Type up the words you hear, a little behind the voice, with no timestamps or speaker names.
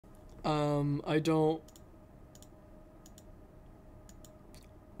I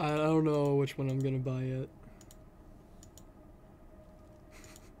don't know which one I'm gonna buy yet.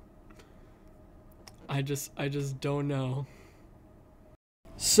 I just don't know.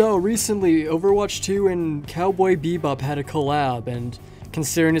 So recently, Overwatch 2 and Cowboy Bebop had a collab, and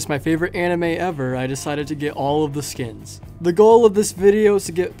considering it's my favorite anime ever, I decided to get all of the skins. The goal of this video is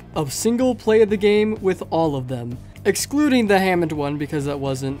to get a single play of the game with all of them, excluding the Hammond one because that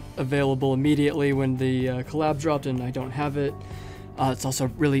wasn't available immediately when the collab dropped and I don't have it. It's also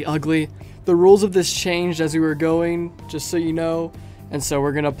really ugly. The rules of this changed as we were going, just so you know, and so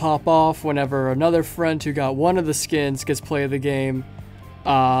we're gonna pop off whenever another friend who got one of the skins gets play of the game,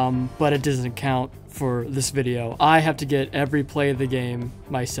 but it doesn't count for this video. I have to get every play of the game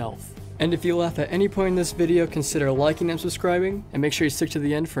myself. And if you laugh at any point in this video, consider liking and subscribing, and make sure you stick to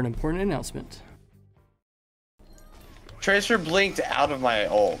the end for an important announcement. Tracer blinked out of my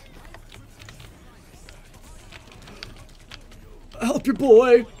ult. Help your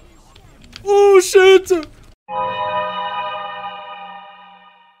boy! Oh shit!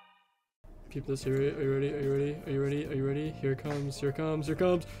 Keep this. Are you ready? Are you ready? Are you ready? Are you ready? Here it comes. Here it comes. Here it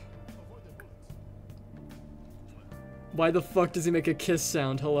comes. Why the fuck does he make a kiss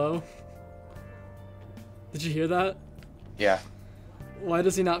sound? Hello? Did you hear that? Yeah. Why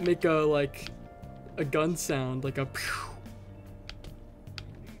does he not make a gun sound, like a pew?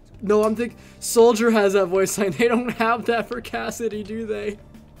 No, I'm thinking Soldier has that voice line. They don't have that for Cassidy, do they?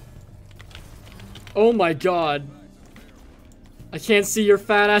 Oh my god. I can't see your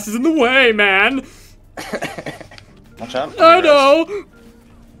fat asses in the way, man. Watch out. I know.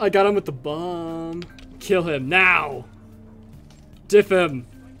 I got him with the bomb. Kill him now. Diff him.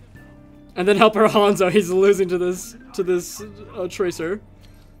 And then help our Hanzo. He's losing to this Tracer.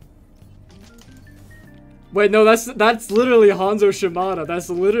 Wait, no, that's literally Hanzo Shimada. That's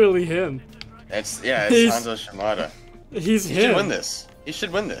literally him. It's Hanzo Shimada. He's him. He should win this. He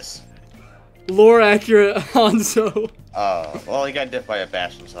should win this. Lore accurate Hanzo. Well, he got dipped by a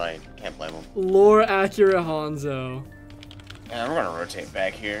Bastion, so I can't blame him. Lore accurate Hanzo. And we're gonna rotate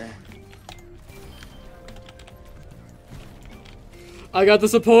back here. I got the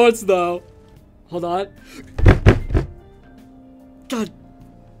supports though. Hold on. God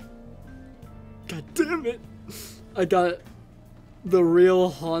damn it. I got the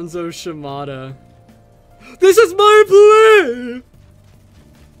real Hanzo Shimada. This is my play!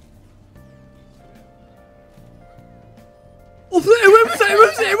 Oh,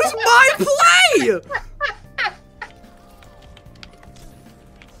 it was my play!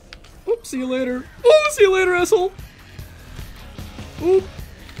 Oop, see you later. Oh, see you later, asshole. Oop.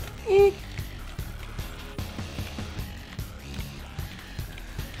 Oop.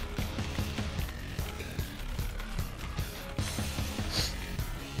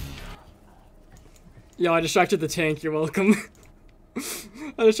 Yo, I distracted the tank, you're welcome.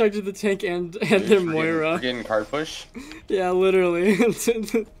 I distracted the tank and their Moira. We're getting card push? Yeah, literally. I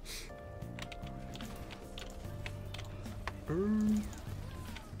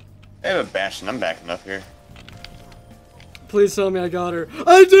have a Bastion, I'm backing up here. Please tell me I got her.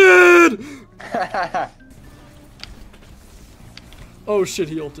 I did! Oh shit,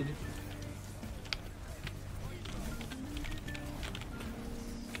 he ulted.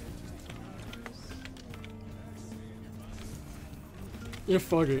 Yeah,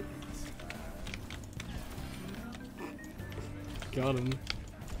 fuck it. Got him.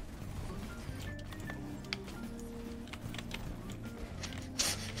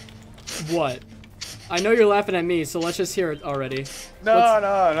 What? I know you're laughing at me, so let's just hear it already. No.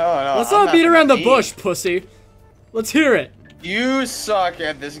 Let's not beat around the bush, pussy. Let's hear it. You suck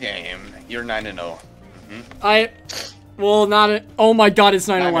at this game. You're 9-0. Well, not a, oh my god, it's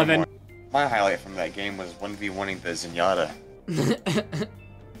 9-11. My highlight from that game was 1v1ing the Zenyatta.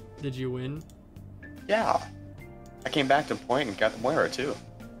 Did you win? Yeah. I came back to point and got the Moira too.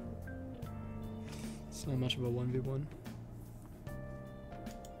 It's not much of a 1v1.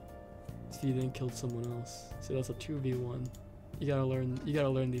 So you then killed someone else. So that's a 2v1. You gotta learn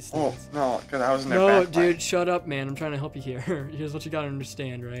these things. Oh, no, because I was in their No, backline. dude, shut up, man. I'm trying to help you here. Here's what you gotta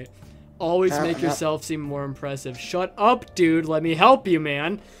understand, right? Always make yourself seem more impressive. Shut up, dude. Let me help you,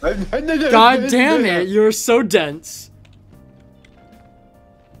 man. God damn it. You're so dense.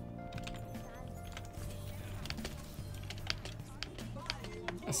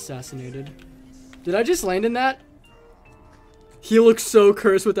 Assassinated. Did I just land in that? He looks so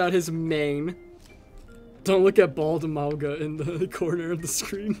cursed without his mane. Don't look at bald Amalga in the corner of the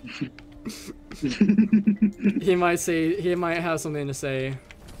screen. he might have something to say.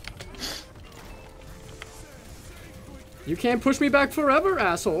 You can't push me back forever,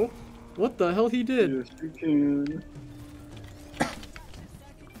 asshole. What the hell he did? Yes, you can.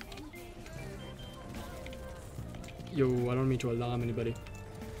 Yo, I don't mean to alarm anybody.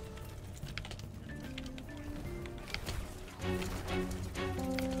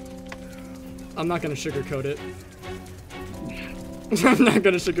 I'm not gonna sugarcoat it. I'm not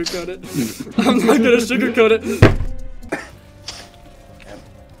gonna sugarcoat it. I'm not gonna sugarcoat it. Yep.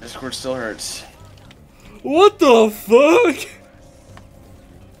 Discord still hurts. What the fuck?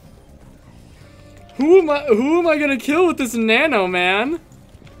 Who am I gonna kill with this nano, man?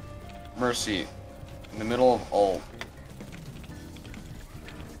 Mercy. In the middle of ult.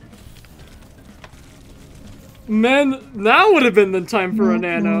 Man, now would have been the time for a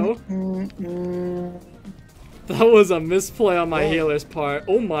nano. That was a misplay on my healer's part.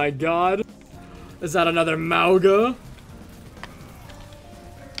 Oh my god. Is that another Mauga?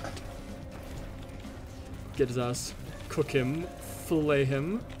 Get his ass. Cook him. Fillet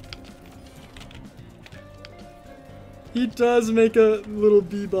him. He does make a little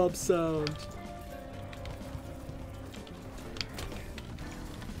bebop sound.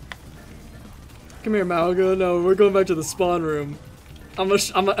 Come here, Mauga. No, we're going back to the spawn room. I'm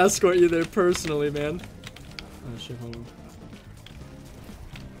gonna escort you there personally, man. Oh shit, hold on.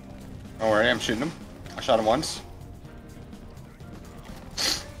 Don't worry, I'm shooting him. I shot him once.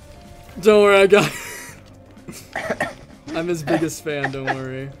 Don't worry, I got I'm his biggest fan, don't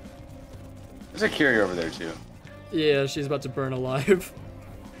worry. There's a Curie over there too. Yeah, she's about to burn alive.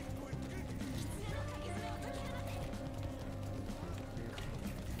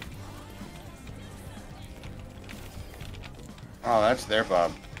 Oh, that's their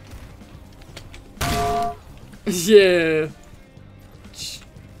Bob. Yeah.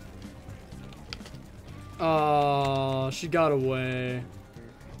 Oh, she got away.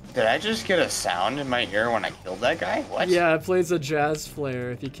 Did I just get a sound in my ear when I killed that guy? What? Yeah, it plays a jazz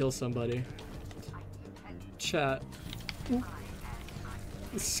flare if you kill somebody. Chat.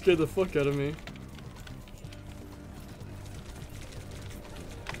 This scared the fuck out of me.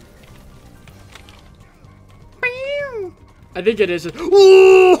 I think it is just.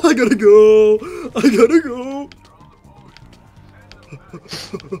 Oh, I gotta go. I gotta go.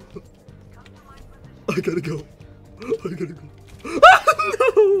 I gotta go. I gotta go.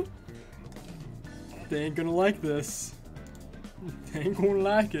 No. They ain't gonna like this. They ain't gonna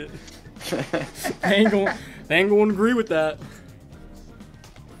like it. They ain't gonna agree with that.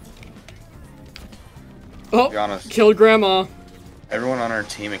 Oh, To be honest, killed grandma. everyone on our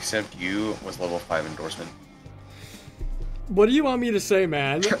team except you was level 5 endorsement. What do you want me to say,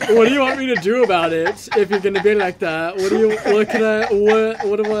 man? What do you want me to do about it? If you're gonna be like that, what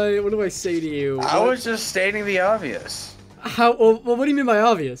do I say to you? I was just stating the obvious. How? Well, what do you mean by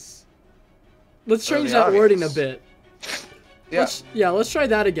obvious? Let's change the that wording a obvious. bit. Yeah. Let's try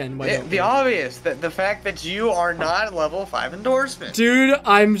that again. Why don't The we? obvious, the fact that you are not level 5 endorsement. Dude,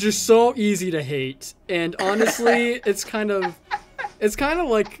 I'm just so easy to hate, and honestly, it's kind of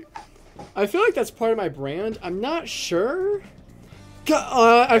like, I feel like that's part of my brand. I'm not sure.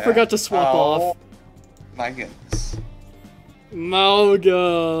 I forgot to swap off. My goodness.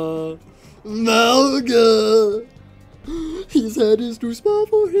 Mauga. His head is too small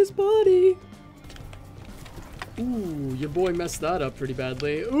for his body. Ooh, your boy messed that up pretty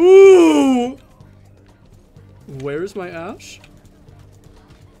badly. Ooh! Where's my Ash?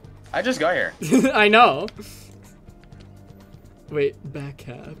 I just got here. I know. Wait, back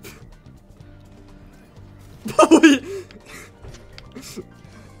cap. What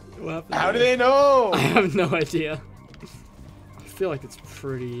happened How do there? they know? I have no idea. I feel like it's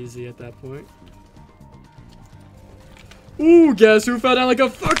pretty easy at that point. Ooh, guess who fell down like a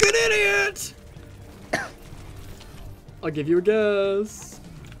fucking idiot? I'll give you a guess.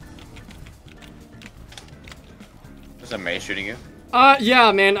 Is a May shooting you?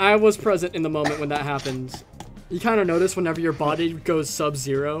 Yeah, man, I was present in the moment when that happened. You kind of notice whenever your body goes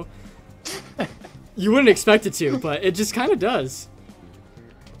sub-zero. You wouldn't expect it to, but it just kind of does.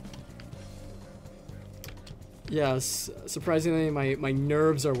 Yes, surprisingly, my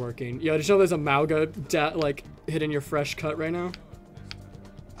nerves are working. Yo, did you know there's a Mauga like hitting your fresh cut right now?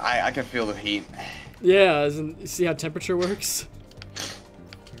 I can feel the heat. Yeah, see how temperature works?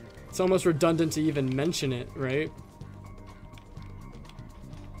 It's almost redundant to even mention it, right?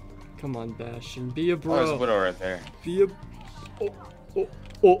 Come on, Bastion, be a bro. Oh, there's a Widow right there. Be a...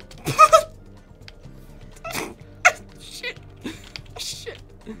 Oh. Shit.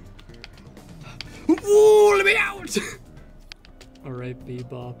 Ooh, let me out! Alright,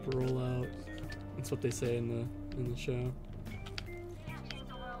 Bebop, roll out. That's what they say in the show.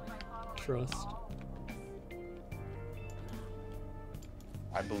 Trust.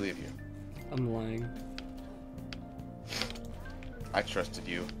 I believe you. I'm lying. I trusted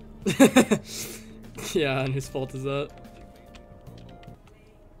you. Yeah, and whose fault is that?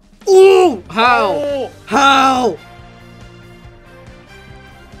 Ooh! How? Oh! How?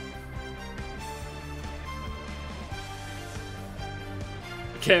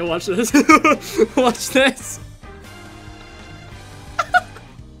 Okay, watch this. Watch this.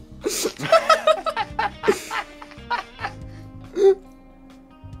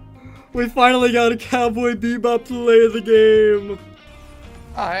 We finally got a Cowboy Bebop play of the game.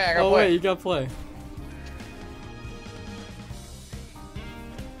 Oh, hey, I got Oh play. wait, you got play.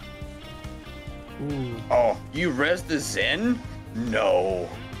 Ooh. Oh, you res the Zen? No.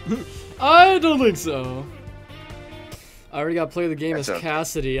 I don't think so. I already got play of the game That's as okay.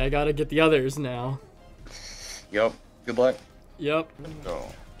 Cassidy. I gotta get the others now. Yup. Good luck. Yep. Let's go.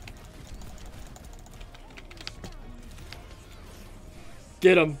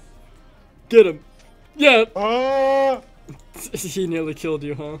 Get him. Get him. Yeah. Oh! He nearly killed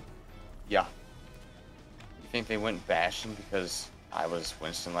you, huh? Yeah. You think they went bashing because I was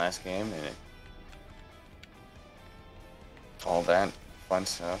Winston last game and all that fun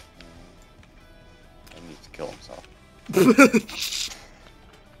stuff? He needs to kill himself.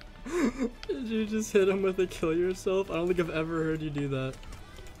 Did you just hit him with a kill yourself? I don't think I've ever heard you do that.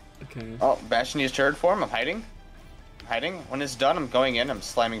 Okay. Oh, Bastion used turret form. I'm hiding. I'm hiding. When it's done, I'm going in. I'm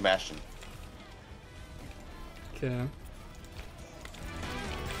slamming Bastion. Okay.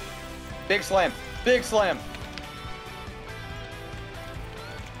 Big slam. Big slam.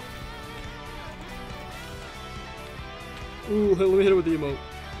 Ooh, let me hit it with the emote.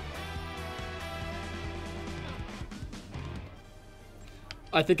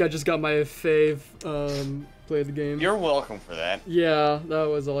 I think I just got my fave play of the game. You're welcome for that. Yeah, that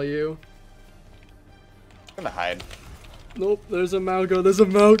was all you. I'm gonna hide. Nope, there's a Malgo, there's a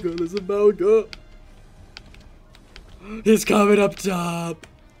Malgo, there's a Malgo. He's coming up top.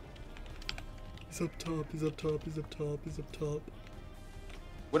 He's up top, he's up top, he's up top, he's up top.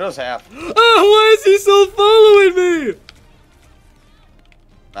 Widow's half. Ah, why is he still following me?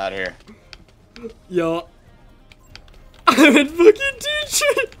 Not here. Yo. I'm in fucking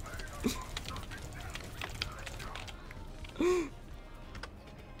Detroit.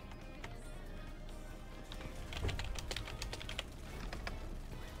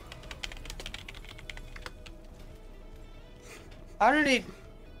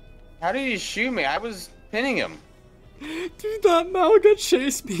 How did he shoot me? I was pinning him. Dude, that Malga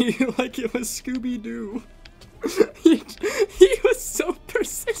chased me like it was Scooby-Doo. he was so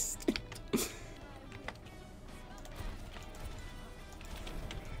persistent.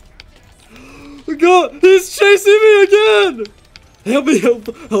 God, he's chasing me again! Help me, help,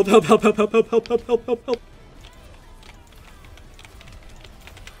 help, help, help, help, help, help, help, help, help, help, help.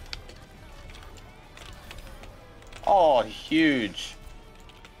 Oh, huge.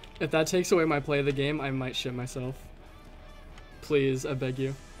 If that takes away my play of the game, I might shit myself. Please, I beg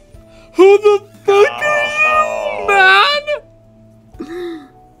you. Who the fuck are you, man?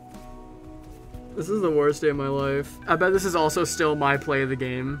 This is the worst day of my life. I bet this is also still my play of the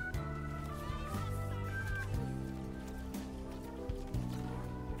game.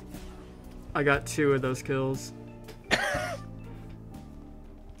 I got 2 of those kills.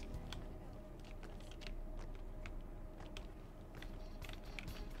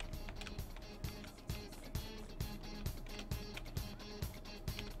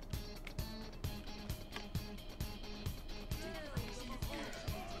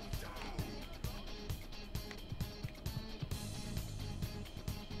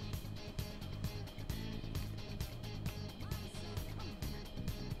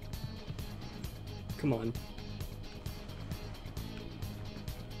 Come on.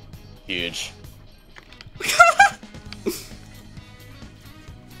 Huge.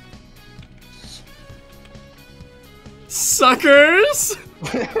 Suckers!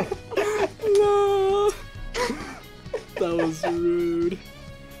 No. That was rude.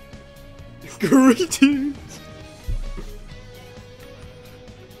 Greetings.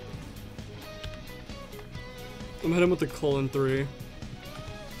 I'm hitting with the colon 3.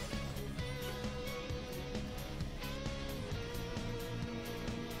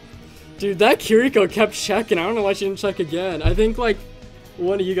 Dude, that Kiriko kept checking. I don't know why she didn't check again. I think, like,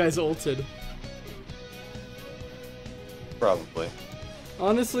 one of you guys ulted. Probably.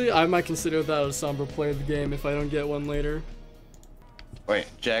 Honestly, I might consider that a somber play of the game if I don't get one later. Wait,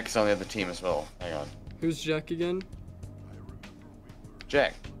 Jack's on the other team as well. Hang on. Who's Jack again?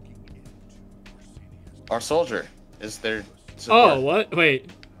 Jack. Our soldier is their support. Oh, what? Wait.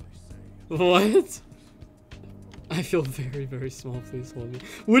 What? I I feel very, very small. Please hold me.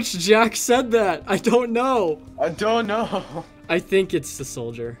 Which Jack said that? I don't know. I don't know. I think it's the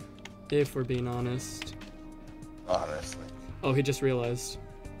soldier, if we're being honest. Honestly. Oh, he just realized.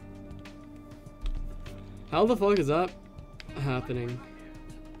 How the fuck is that happening?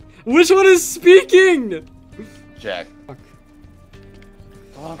 Which one is speaking? Jack. Fuck.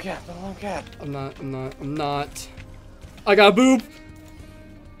 The lone cat, the lone cat. I'm not. I got boop.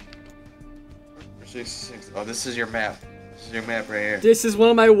 66. Oh, this is your map. This is your map right here. This is one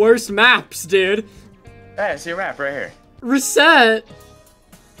of my worst maps, dude. Hey, it's your map right here. Reset.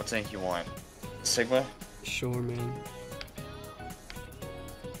 What tank you want? Sigma? Sure, man.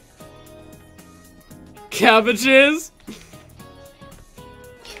 Cabbages.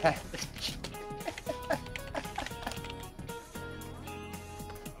 Cabbage.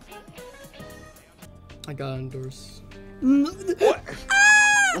 I got endorse. What? What?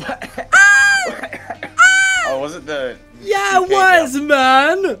 Oh, was it the... Yeah, it was,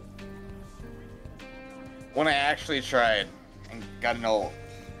 man! When I actually tried and got an ult.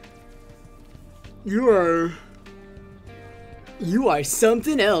 You are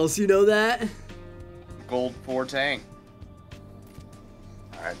something else, you know that? Gold 4 tank.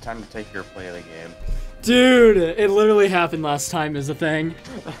 Alright, time to take your play of the game. Dude, it literally happened last time is a thing.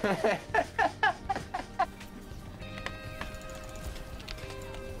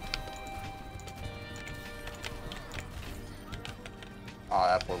 Oh,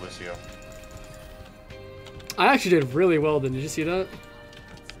 that poor Lucio. I actually did really well then, did you see that?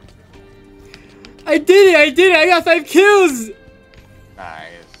 I did it, I got 5 kills!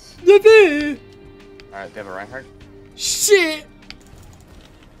 Nice. Yippee! Alright, they have a Reinhardt? Shit!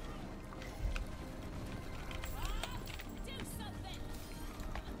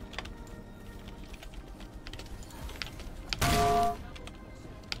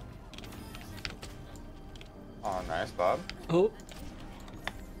 Oh, nice, Bob. Oh.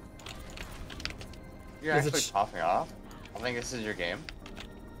 You're Is it actually popping off? I think this is your game.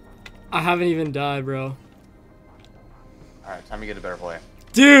 I haven't even died, bro. Alright, time to get a better play.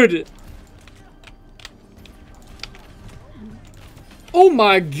 Dude! Oh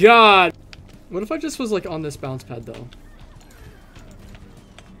my god! What if I just was like on this bounce pad though?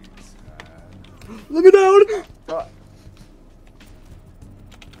 Let me down! Oh.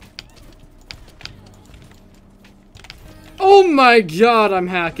 Oh my god, I'm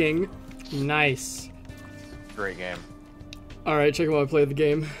hacking. Nice. Great game. Alright, check out how I play the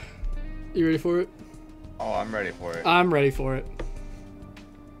game. You ready for it? Oh, I'm ready for it. I'm ready for it.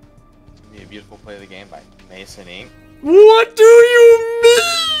 It's gonna be a beautiful play of the game by Mason Inc. What do you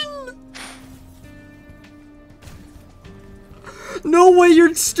mean? No way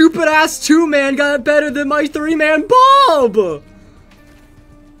your stupid ass 2-man got better than my 3-man Bob!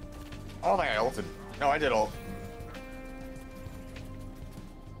 I don't think I ulted. No, I did ult.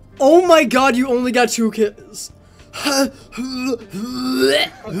 Oh my god, you only got 2 kills.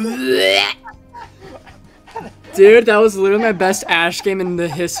 Dude, that was literally my best Ashe game in the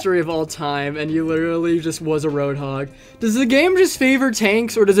history of all time, and you literally just was a Roadhog. Does the game just favor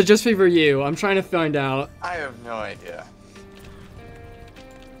tanks, or does it just favor you? I'm trying to find out. I have no idea.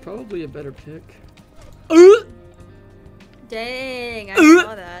 Probably a better pick. Dang, I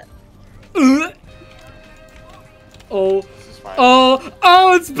saw that. Oh,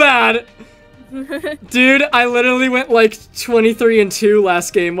 oh, it's bad. Dude, I literally went like 23-2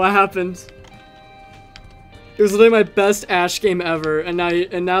 last game. What happened? It was literally my best Ashe game ever, and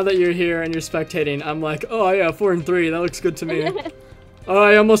now that you're here and you're spectating, I'm like, oh yeah, 4-3. That looks good to me. Oh,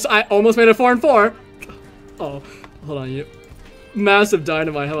 I almost made it 4-4. Oh, hold on, you massive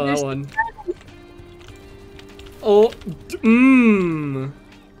dynamite. How about that one? Oh,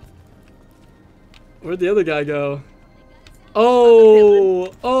 Where'd the other guy go?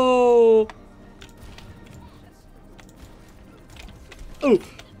 Oh, oh. Oh.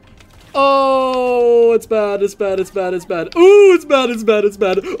 Oh, it's bad, it's bad, it's bad, it's bad. Ooh, it's bad, it's bad, it's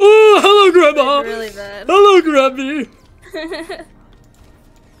bad. Oh, hello, Grandma. It's really bad. Hello, Grammy.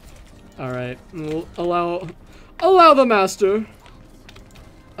 Alright, we'll allow the master.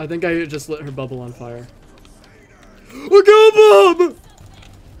 I think I just lit her bubble on fire. Oh, go, Bob!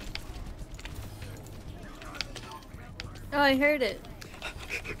 Oh, I heard it.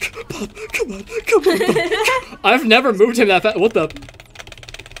 Bob, come on, come on, Bob. I've never moved him that fast. What the?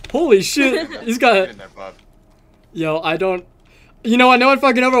 Holy shit, he's got it. Yo, I don't... You know, I know in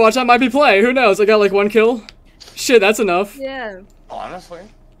fucking Overwatch that might be play. Who knows? I got like 1 kill. Shit, that's enough. Yeah. Honestly.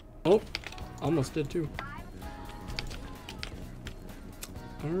 Oh, almost did too.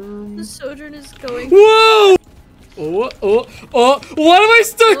 The Sojourn is going. Whoa! Oh, oh, oh, what am I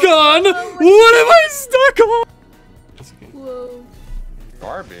stuck on? What am I stuck on?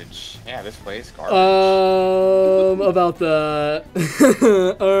 Garbage. Yeah, this place garbage. About the.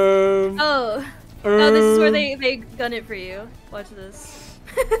 Oh. Oh, this is where they gun it for you. Watch this.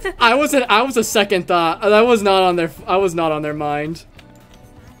 I was a second thought. That was not on their. I was not on their mind.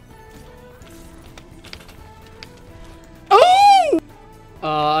 Oh!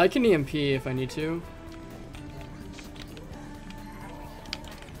 I can EMP if I need to.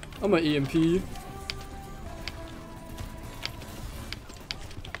 I'm an EMP.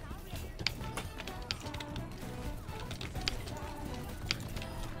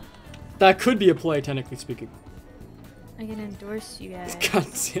 That could be a play, technically speaking. I can endorse you guys. God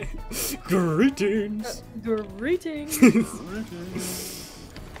damn. Greetings. Greetings.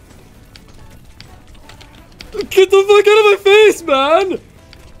 Get the fuck out of my face, man!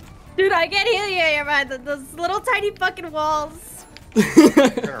 Dude, I can't heal you here, man. Those little tiny fucking walls. I'm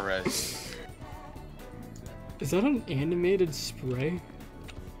gonna res. Is that an animated spray?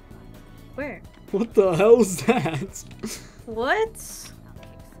 Where? What the hell is that? What?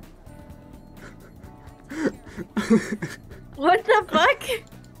 What the fuck?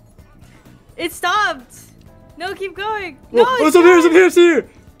 It stopped. No, keep going. No, oh, it's up here, it's up here, it's here!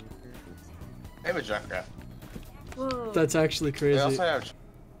 I have a Junkrat. Whoa. That's actually They crazy. also have.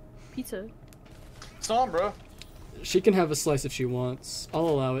 Pizza. It's on, bro. She can have a slice if she wants. I'll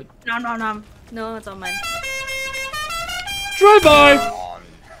allow it. Nom nom nom. No, it's on mine. Drive-by! On.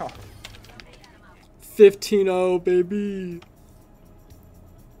 15-0, baby.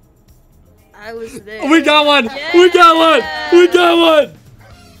 I was there. We got one! Yeah! We got one! We got one!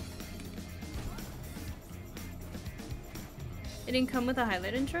 It didn't come with a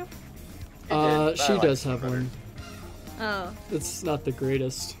highlight intro? She does have one. Oh. It's not the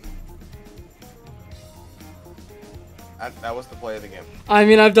greatest. That was the play of the game. I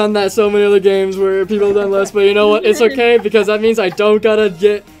mean, I've done that so many other games where people have done less, but you know what? It's okay because that means I don't gotta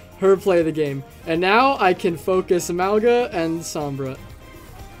get her play the game. And now I can focus Malga and Sombra.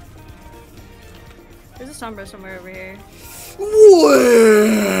 There's a Sombra somewhere over here.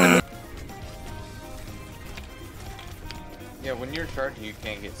 Where? Yeah, when you're charging, you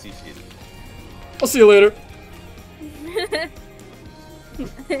can't get CC'd. I'll see you later.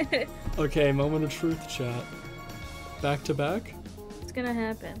 Okay, moment of truth, chat. Back to back? It's gonna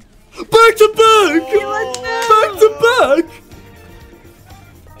happen. Back to back! Hey, let's go! Back to back!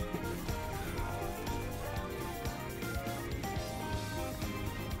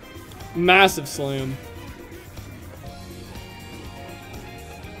 Massive slam.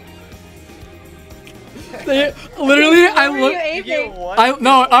 They literally, I Where look. are you aiming?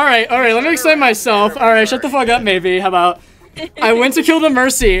 No. All right. Let me explain myself. All right, shut the fuck up, maybe. How about? I went to kill the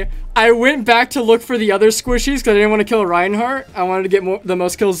Mercy. I went back to look for the other squishies because I didn't want to kill Reinhardt. I wanted to get the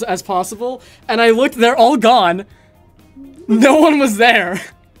most kills as possible. And I looked, they're all gone. No one was there.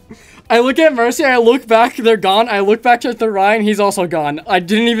 I look at Mercy, I look back, they're gone. I look back at the Ryan, he's also gone. I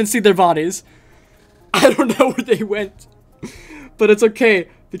didn't even see their bodies. I don't know where they went. But it's okay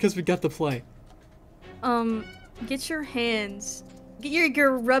because we got the play. Get your hands. Get your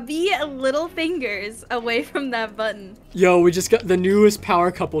grubby little fingers away from that button. Yo, we just got the newest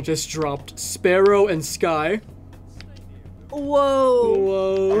power couple just dropped. Sparrow and Sky. Whoa.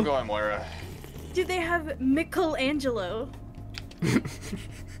 Whoa. I'm going Moira. Dude, they have Michelangelo.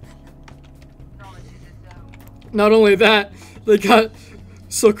 Not only that, they got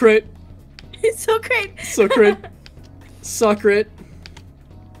Socrate. It's so great. Socrate. Socrate.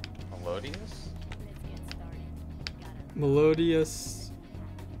 Melodious? Melodious.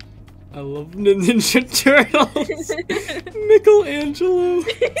 I love Ninja Turtles. Michelangelo.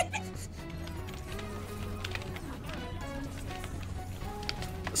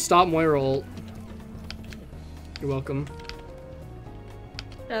 Stop Moira ult. You're welcome.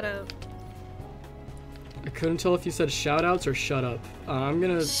 Shut up. I couldn't tell if you said shoutouts or shut up. I'm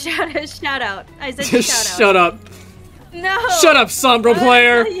gonna Shout out. I said just shout out. shut up. No. Shut up, Sombra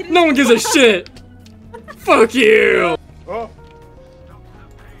player. You didn't No one gives a shit. Fuck you. Oh!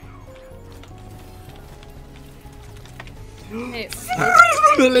 Hey,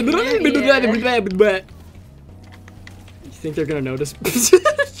 You think they're gonna notice?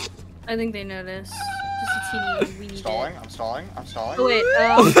 I think they noticed. Just a teeny weeny Stalling, bit. I'm stalling. Oh wait,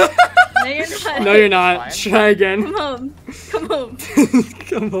 no you're not. No, you're not. Fine. Try again. Come home. Come home.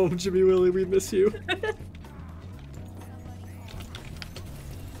 Come home, Jimmy Willie. We miss you.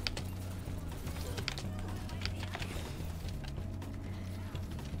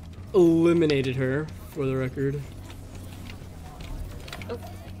 Eliminated her, for the record. Oh.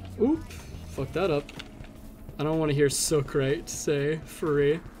 Oop. Fuck that up. I don't want to hear Socrate say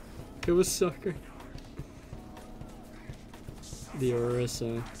free. It was Socrate. the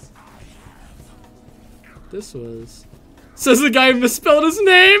Orisa. This was. Says the guy who misspelled his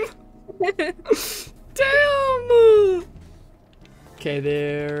name. Damn. Okay,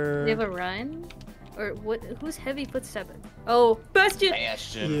 there. They have a run, or what? Who's heavy footstepping? Oh, Bastion.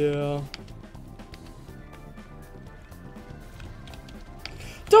 Bastion. Yeah.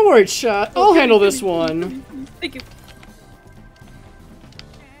 Don't worry, chat. I'll handle this one. Thank you.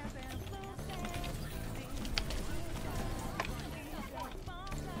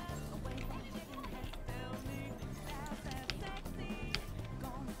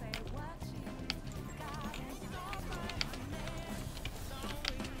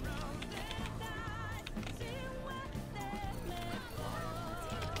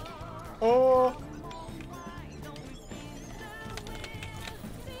 Oh.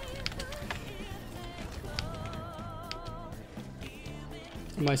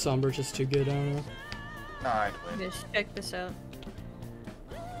 My Somber's just too good, I don't know. No, I quit. Just check this out.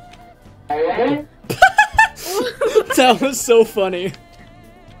 That was so funny.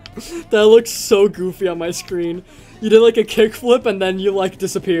 That looked so goofy on my screen. You did like a kickflip and then you like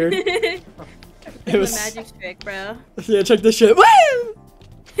disappeared. It was a magic trick, bro. Yeah, check this shit. Woo!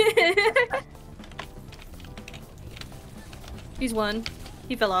 He's won.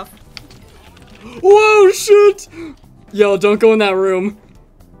 He fell off. Whoa, shit! Yo, don't go in that room.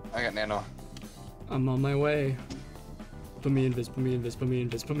 I got nano. I'm on my way. Put me in vis, put me in vis, put me in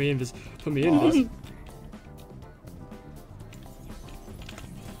vis, put me in vis, put me in vis.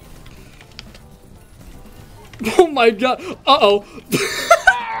 Oh my god. Uh-oh.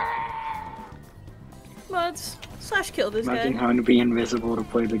 Let's slash kill this Imagine guy. having to be invisible to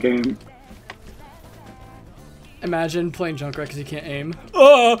play the game. Imagine playing Junkrat because you can't aim.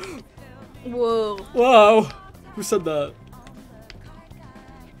 Oh! Whoa. Whoa! Who said that?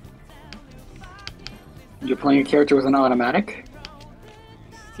 You're playing a character with an automatic?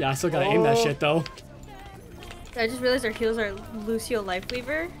 Yeah, I still gotta aim that shit though. I just realized our heals are Lucio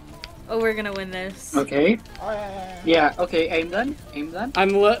Lifeweaver. Oh, we're gonna win this. Okay. Oh, yeah. Yeah, okay, aim then. Aim then.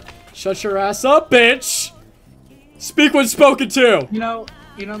 I'm Shut your ass up, bitch! Speak when spoken to! You know,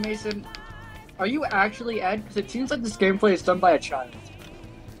 Mason, are you actually Ed? Because it seems like this gameplay is done by a child.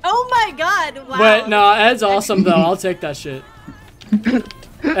 Oh my god! Wow. But no, Ed's awesome though. I'll take that shit.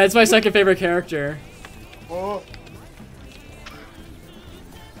 Ed's my second favorite character. Oh.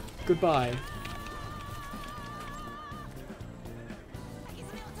 Goodbye.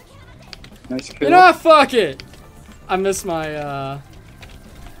 Nice kill. You know what? Fuck it! I missed my,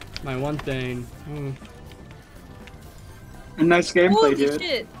 my one thing. Ooh. Nice gameplay, Holy dude.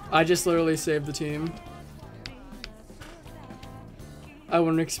 shit! I just literally saved the team. I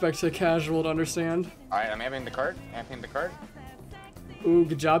wouldn't expect a casual to understand. Alright, I'm amping the card. Amping the card. Ooh,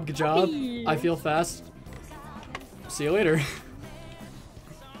 good job, good job. Hey. I feel fast. See you later.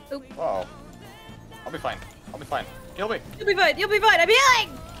 Whoa. I'll be fine. I'll be fine. Kill me. You'll be fine. You'll be fine. I'm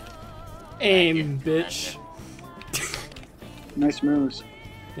healing. Aim, bitch. Nice moves.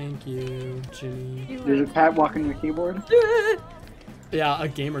 Thank you, Jimmy. There's a cat walking the keyboard. Yeah, a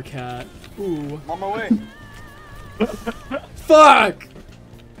gamer cat. Ooh. I'm on my way. Fuck!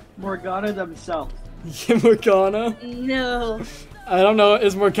 Morgana themselves. Morgana? No. I don't know,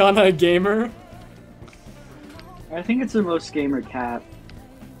 is Morgana a gamer? I think it's the most gamer cat.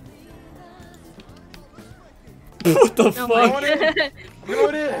 What the Oh fuck? my Going in. god.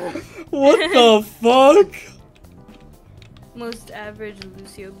 Going in. What the fuck? Most average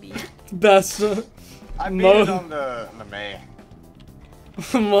Lucio B. Best. I beat Mo- it on the May.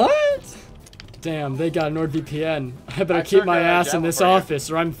 What? Damn, they got NordVPN. I better I keep took my a ass in Java this for you.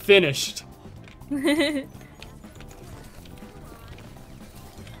 office or I'm finished.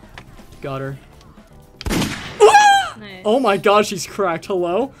 Got her. Nice. Oh my god, she's cracked.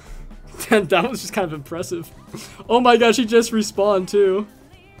 Hello? That was just kind of impressive. Oh my god, she just respawned too.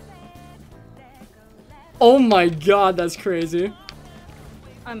 Oh my god, that's crazy.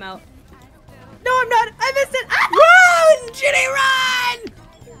 I'm out. No, I'm not. I missed it. Ah! Run! Ginny, run!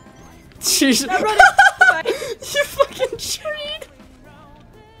 She's I'm running. Bye. You fucking treat.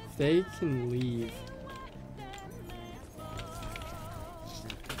 They can leave.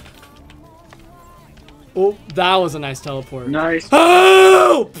 Oh, that was a nice teleport. Nice.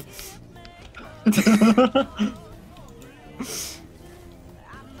 Help!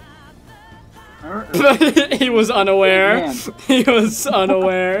 He was unaware. Man. He was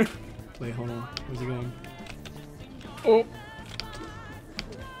unaware. Wait, hold on. Where's he going? Oh.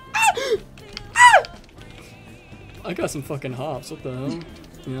 I got some fucking hops. What the hell?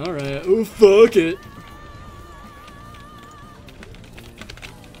 Yeah, alright. Oh, fuck it.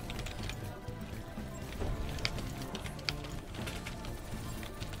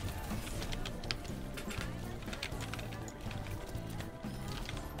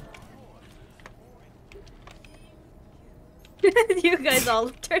 You guys all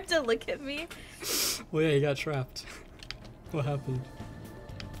turned to look at me. Well, yeah, you got trapped. What happened?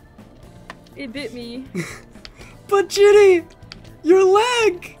 It bit me. But Ginny, your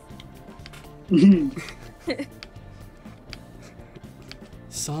leg.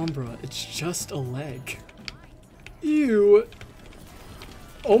 Sombra, it's just a leg. Ew.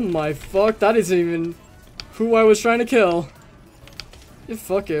 Oh my fuck, that isn't even who I was trying to kill. Yeah,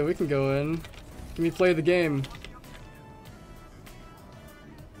 fuck it, we can go in. Let me play the game.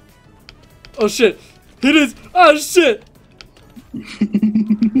 Oh shit! It is! Oh shit!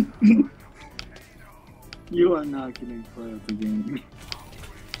 You are not getting play of the game.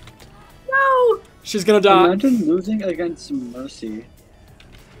 No! She's gonna die. Imagine losing against Mercy.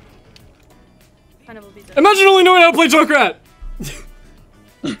 Pineapple pizza. Imagine only knowing how to play Junkrat!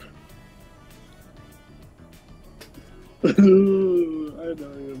 I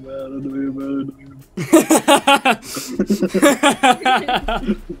know you're bad, I know you're bad, I know you're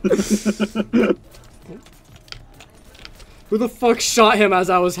bad. Who the fuck shot him as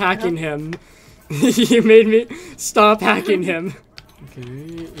I was hacking him? You made me stop hacking him.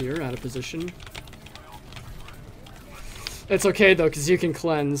 Okay, you're out of position. It's okay though, because you can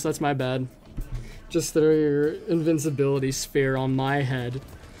cleanse. That's my bad. Just throw your invincibility sphere on my head.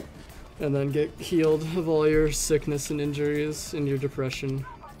 And then get healed of all your sickness and injuries and your depression.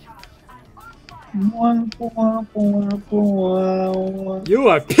 You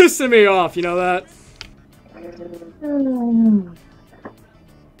are pissing me off, you know that?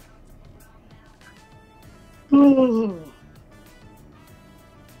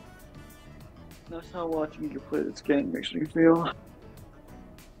 That's how watching you play this game makes me feel.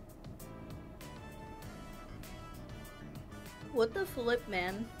 What the flip,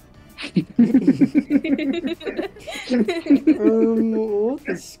 man? What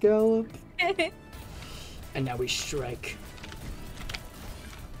the scallop? And now we strike.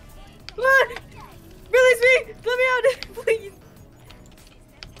 What? Release me! Let me out! Please!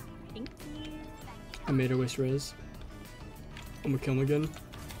 Thank you. I made her waste res. I'm gonna kill him again.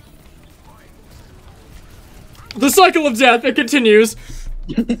 The cycle of death, it continues!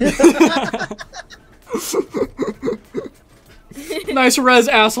 Nice res,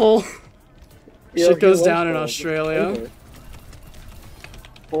 asshole! Yeah, Shit goes he down in loves Australia. balls.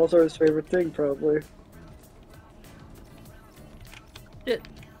 Balls are his favorite thing, probably. Shit.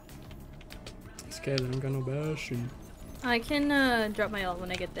 It's okay, they don't got no bash. And... I can drop my ult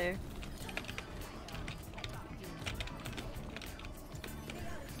when I get there.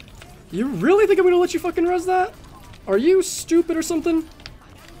 You really think I'm gonna let you fucking res that? Are you stupid or something?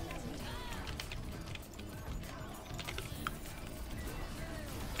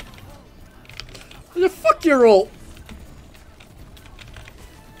 Yeah, fuck your ult!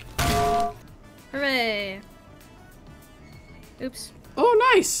 Hooray! Oops.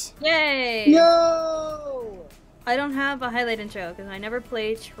 Oh, nice! Yay! Yo! I don't have a highlight intro because I never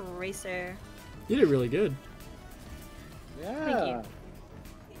played Tracer. You did really good. Yeah.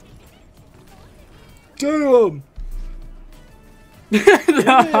 Damn!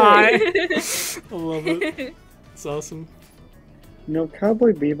 The high! I love it. It's awesome. You know,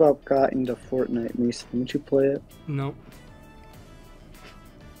 Cowboy Bebop got into Fortnite recently. Didn't you play it? No.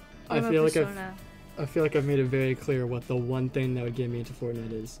 What I about feel like Persona? I feel like I've made it very clear what the one thing that would get me into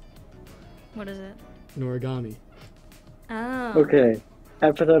Fortnite is. What is it? An origami. Oh. Okay.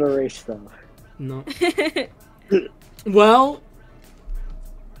 After that erase though. No. Well,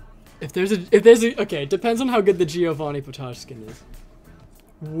 if there's a okay, it depends on how good the Giovanni Potage skin is.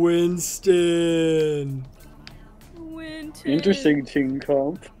 Winston. Winter. Interesting team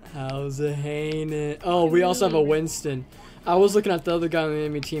comp. How's it hanging? Oh, we also have a Winston. I was looking at the other guy on the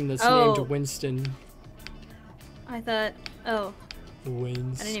enemy team that's named Winston. I thought. Oh.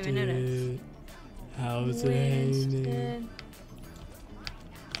 Winston. I didn't even notice. How's it hanging? Winston.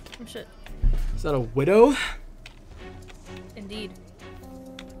 Oh shit. Is that a widow? Indeed.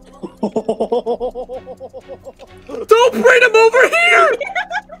 Don't bring him over here!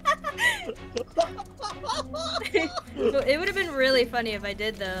 Well, it would have been really funny if I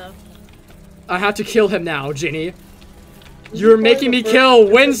did though. I have to kill him now, Ginny. You're making me kill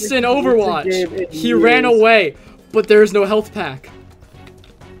Winston Overwatch. He ran away, but there's no health pack.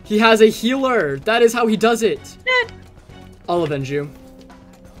 He has a healer. That is how he does it. I'll avenge you.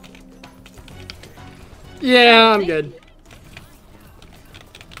 Yeah, I'm good.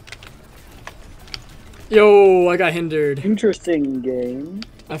 Yo, I got hindered. Interesting game.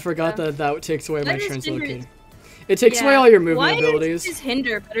 I forgot that takes away my Why does translocating. It takes away all your movement abilities. Why is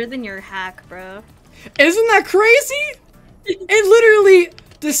hinder better than your hack, bro? Isn't that crazy? It literally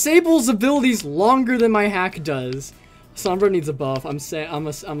disables abilities longer than my hack does. Sombra needs a buff. I'm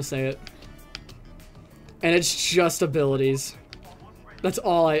gonna say it. And it's just abilities. That's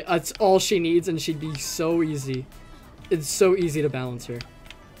all she needs, and she'd be so easy. It's so easy to balance her.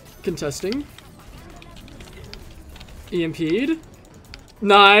 Contesting. EMP'd.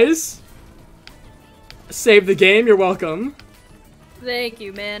 Nice. Save the game, you're welcome. Thank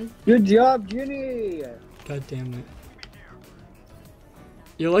you, man. Good job, Ginny! God damn it.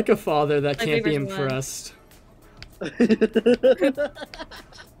 You're like a father that My can't be favorite's one. impressed.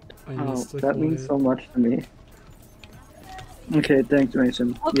 Oh, that means so much to me. Okay, thanks,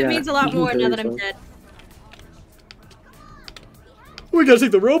 Mason. Hope it means a lot more now that I'm dead. We gotta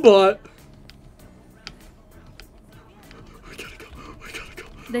take the robot! We gotta go, we gotta go.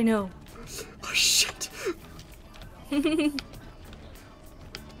 They know. Oh shit!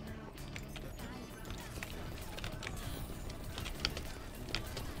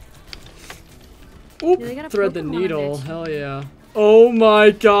 Oop, Yeah, they got a thread the Pokemon needle, bitch. hell yeah. Oh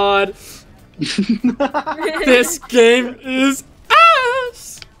my god! This game is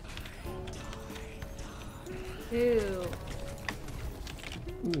ass! Ew.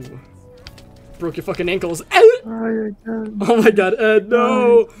 Ooh. Broke your fucking ankles. Ed! Oh, you're done. Oh my god, Ed,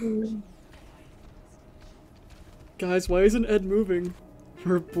 no! Guys, why isn't Ed moving?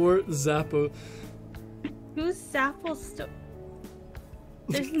 Report Zappo. Who's Zappelstorm?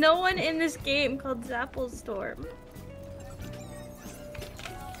 There's no one in this game called Zappelstorm.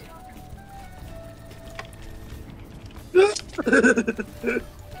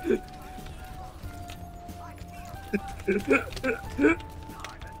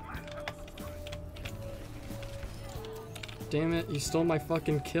 Damn it, you stole my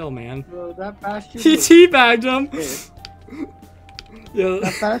fucking kill, man. Bro, that Bastion He was teabagged him! pissed. Yo,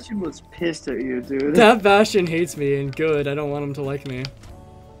 That Bastion was pissed at you, dude. that Bastion hates me, and good, I don't want him to like me.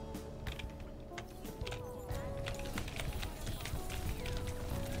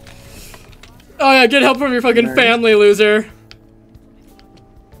 Oh yeah, get help from your fucking Nice. family, loser!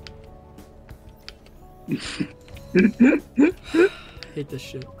 Hate this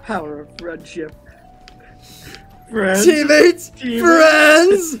shit. Power of friendship. Friends. Teammates! Teammates.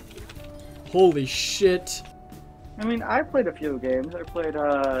 Friends! Holy shit. I mean, I played a few games. I played,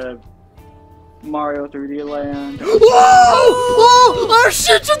 Mario 3D Land. Whoa! Whoa! Oh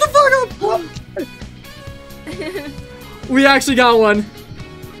shit, shut the fuck up! We actually got one.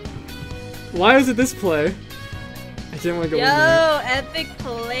 Why is it this play? I didn't want to go in there. Yo, epic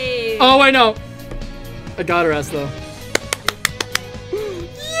play. Oh, wait, no. I got her ass, though.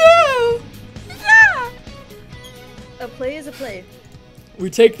 Yeah! Yeah! A play is a play. We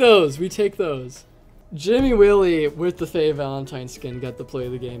take those. We take those. Jimmy Willie with the Faye Valentine skin got to play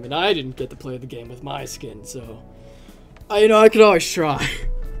the game, and I didn't get to play the game with my skin, so... I could always try.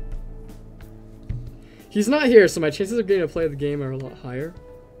 He's not here, so my chances of getting to play the game are a lot higher.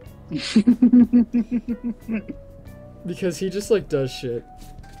 Because he just, like, does shit.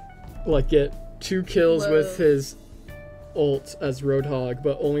 Like, get 2 kills Whoa. with his ult as Roadhog,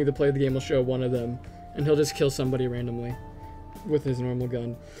 but only the play of the game will show one of them. And he'll just kill somebody randomly with his normal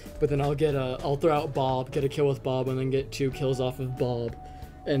gun. But then I'll throw out Bob, get a kill with Bob, and then get 2 kills off of Bob.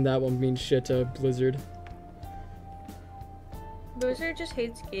 And that won't mean shit to Blizzard. Blizzard just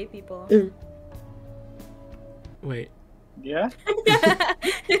hates gay people. Wait. Yeah?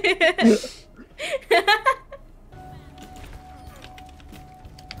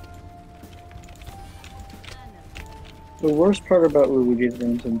 The worst part about Luigi's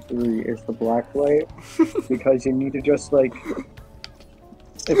Mansion 3 is the black light, because you need to just, like...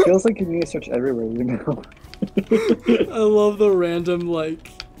 It feels like you need to search everywhere, you know? I love the random, like,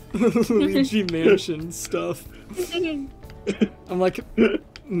 Luigi Mansion stuff. I'm like,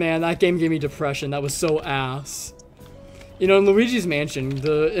 man, that game gave me depression. That was so ass. You know, in Luigi's Mansion,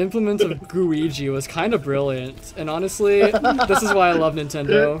 the implement of Gooigi was kind of brilliant. And honestly, this is why I love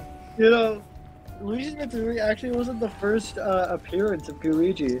Nintendo. You know, Luigi's Mansion 3 actually wasn't the first appearance of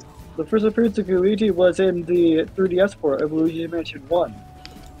Gooigi. The first appearance of Gooigi was in the 3DS port of Luigi's Mansion 1.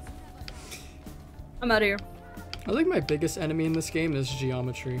 I'm out of here. I think my biggest enemy in this game is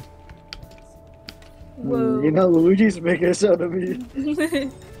geometry. Whoa. You know, Luigi's biggest enemy.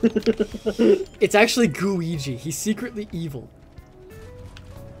 It's actually Gooigi. He's secretly evil.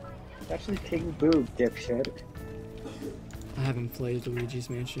 It's actually King Boo, dipshit. I haven't played Luigi's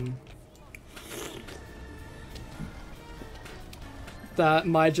Mansion. That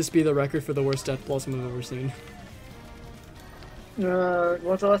might just be the record for the worst Death Blossom I've ever seen.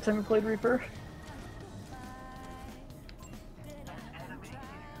 When's the last time you played Reaper?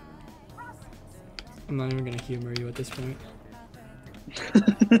 I'm not even gonna humor you at this point.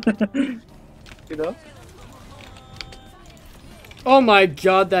 You know? Oh my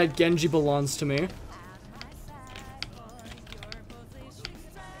god, that Genji belongs to me.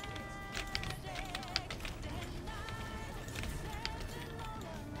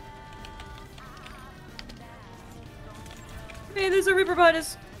 Hey, there's a Reaper behind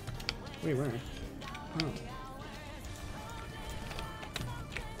us. Wait, where? Oh.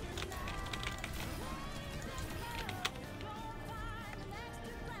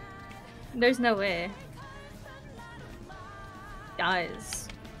 There's no way. Guys,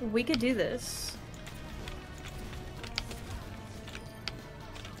 we could do this.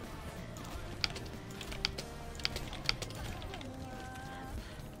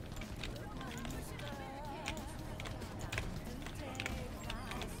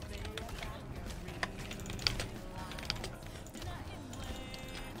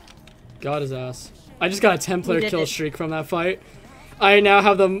 Got his ass. I just got a 10-player did kill it. streak from that fight. I now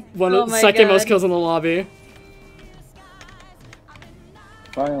have the Oh my second most God. kills in the lobby.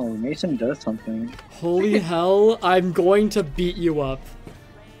 Finally, Mason does something. Holy hell, I'm going to beat you up.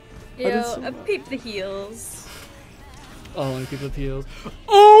 Yo, did so I peep the heels. Oh, and people with heals.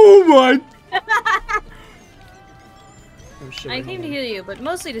 Oh my! Oh shit. I wait, came hold to on. heal you, but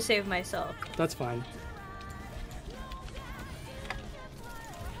mostly to save myself. That's fine.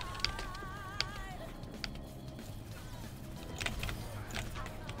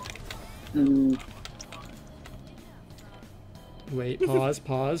 Wait, pause,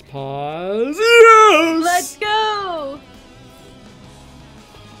 pause. Yes! Let's go!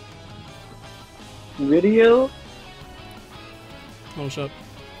 Video? Oh, shut up.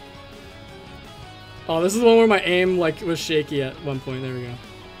 Oh, this is the one where my aim, like, was shaky at one point. There we go.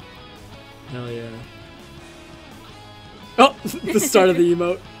 Hell yeah. Oh! The start of the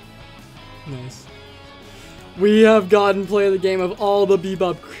emote. Nice. We have gotten play of the game of all the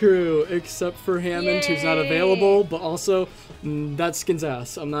Bebop crew, except for Hammond, who's not Yay! available, but also, that skin's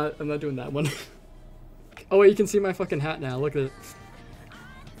ass. I'm not doing that one. Oh wait, you can see my fucking hat now. Look at it.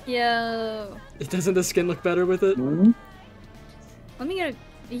 Yo. Doesn't the skin look better with it? Hmm? Let me get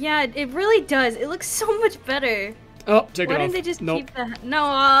a... Yeah, it really does. It looks so much better. Oh, take Why it off. didn't they just Nope. keep the...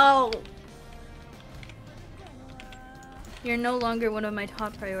 No! You're no longer one of my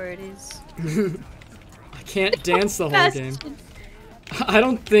top priorities. I can't dance the whole Best- game. I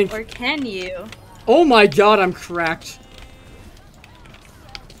don't think... Or can you? Oh my god, I'm cracked.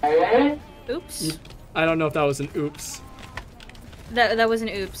 Oops. I don't know if that was an oops. That was an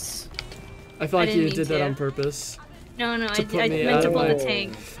oops. I feel I like didn't you mean did that to. on purpose. No, no, To put I me meant to out blow of the my-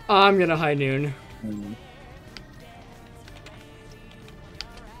 tank. I'm gonna high noon.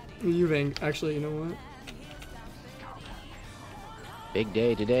 You Vang. Actually, you know what? Big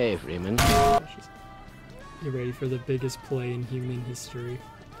day today, Freeman. You're ready for the biggest play in human history.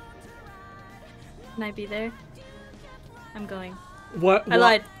 Can I be there? I'm going. What? I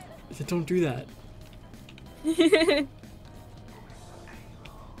lied. Don't do that.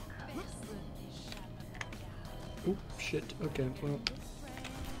 Oh shit. Okay. Well.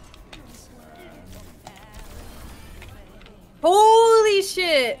 Holy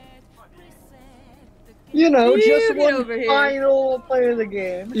shit! You know, You just get one over here. final play of the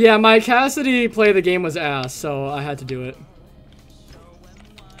game. Yeah, my Cassidy play of the game was ass, so I had to do it.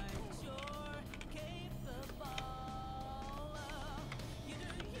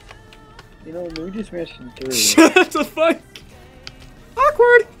 You know, we just mentioned 3. Shut the fuck.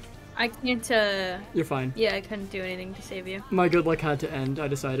 Awkward. I can't, You're fine. yeah, I couldn't do anything to save you. My good luck had to end. I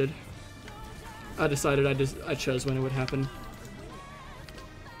decided. I chose when it would happen.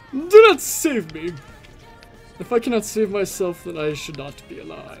 Do not save me. If I cannot save myself, then I should not be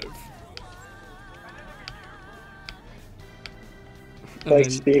alive. And Like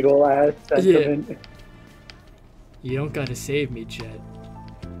then, Spiegel ass sentiment. you don't gotta save me, Jet.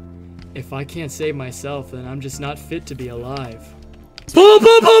 If I can't save myself, then I'm just not fit to be alive. Pull,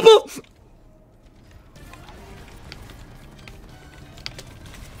 pull, pull, pull!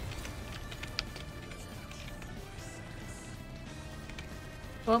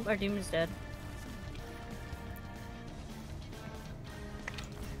 Well, our doom is dead.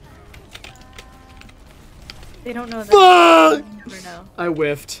 They don't know that. Fuck! They'll never know. I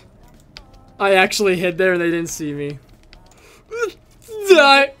whiffed. I actually hid there and they didn't see me.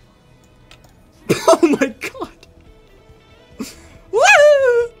 Die! Oh my god!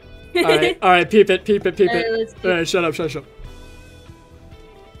 Woo! Alright, peep it, peep it, peep Alright, it. let's keep- Alright, shut up, shut up.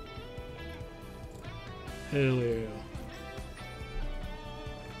 Hell yeah.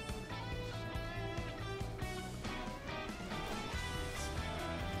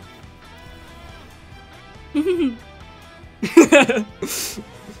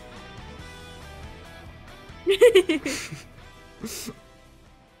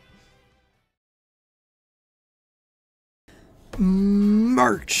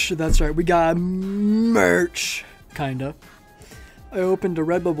 Merch! That's right, we got merch! Kinda. I opened a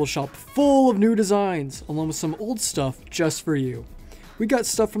Redbubble shop full of new designs, along with some old stuff just for you. We got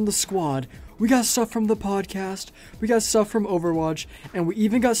stuff from the squad, we got stuff from the podcast, we got stuff from Overwatch, and we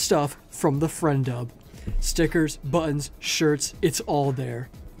even got stuff from the Friend Dub. Stickers, buttons, shirts, it's all there.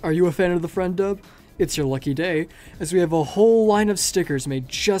 Are you a fan of the Friend Dub? It's your lucky day, as we have a whole line of stickers made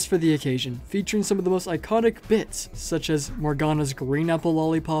just for the occasion, featuring some of the most iconic bits, such as Morgana's green apple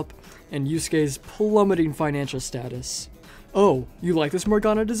lollipop and Yusuke's plummeting financial status. Oh, you like this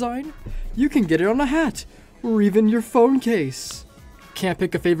Morgana design? You can get it on a hat, or even your phone case. Can't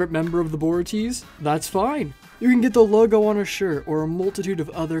pick a favorite member of the Borutees? That's fine. You can get the logo on a shirt or a multitude of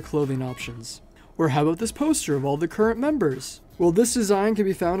other clothing options. Or how about this poster of all the current members? Well, this design can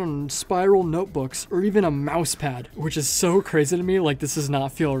be found on spiral notebooks or even a mouse pad, which is so crazy to me, like this does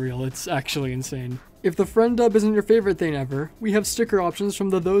not feel real, it's actually insane. If the Friend Dub isn't your favorite thing ever, we have sticker options from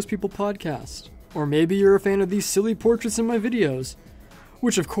the Those People podcast. Or maybe you're a fan of these silly portraits in my videos,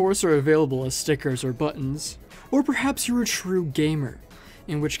 which of course are available as stickers or buttons. Or perhaps you're a true gamer,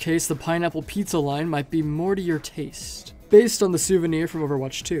 in which case the pineapple pizza line might be more to your taste, based on the souvenir from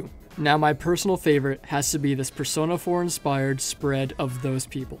Overwatch 2. Now my personal favorite has to be this Persona 4 inspired spread of Those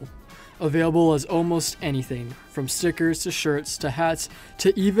People. Available as almost anything, from stickers to shirts to hats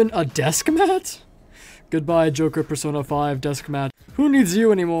to even a desk mat? Goodbye Joker Persona 5 desk mat. Who needs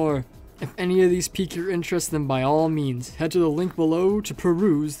you anymore? If any of these pique your interest, then by all means, head to the link below to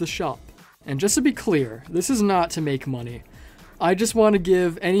peruse the shop. And just to be clear, this is not to make money. I just want to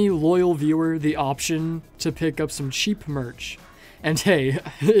give any loyal viewer the option to pick up some cheap merch. And hey,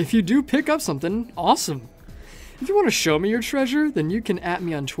 if you do pick up something, awesome. If you want to show me your treasure, then you can @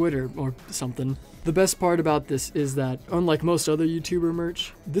 me on Twitter or something. The best part about this is that, unlike most other YouTuber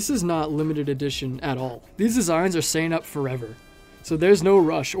merch, this is not limited edition at all. These designs are staying up forever. So there's no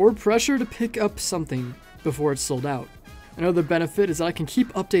rush or pressure to pick up something before it's sold out. Another benefit is that I can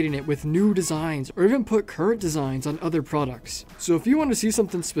keep updating it with new designs or even put current designs on other products. So if you want to see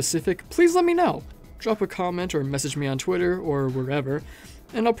something specific, please let me know. Drop a comment or message me on Twitter or wherever,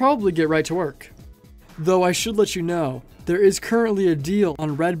 and I'll probably get right to work. Though I should let you know, there is currently a deal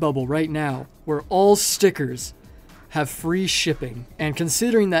on Redbubble right now where all stickers have free shipping. And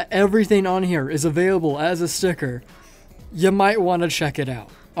considering that everything on here is available as a sticker, you might want to check it out.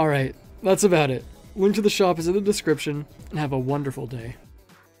 Alright, that's about it. Link to the shop is in the description, and have a wonderful day.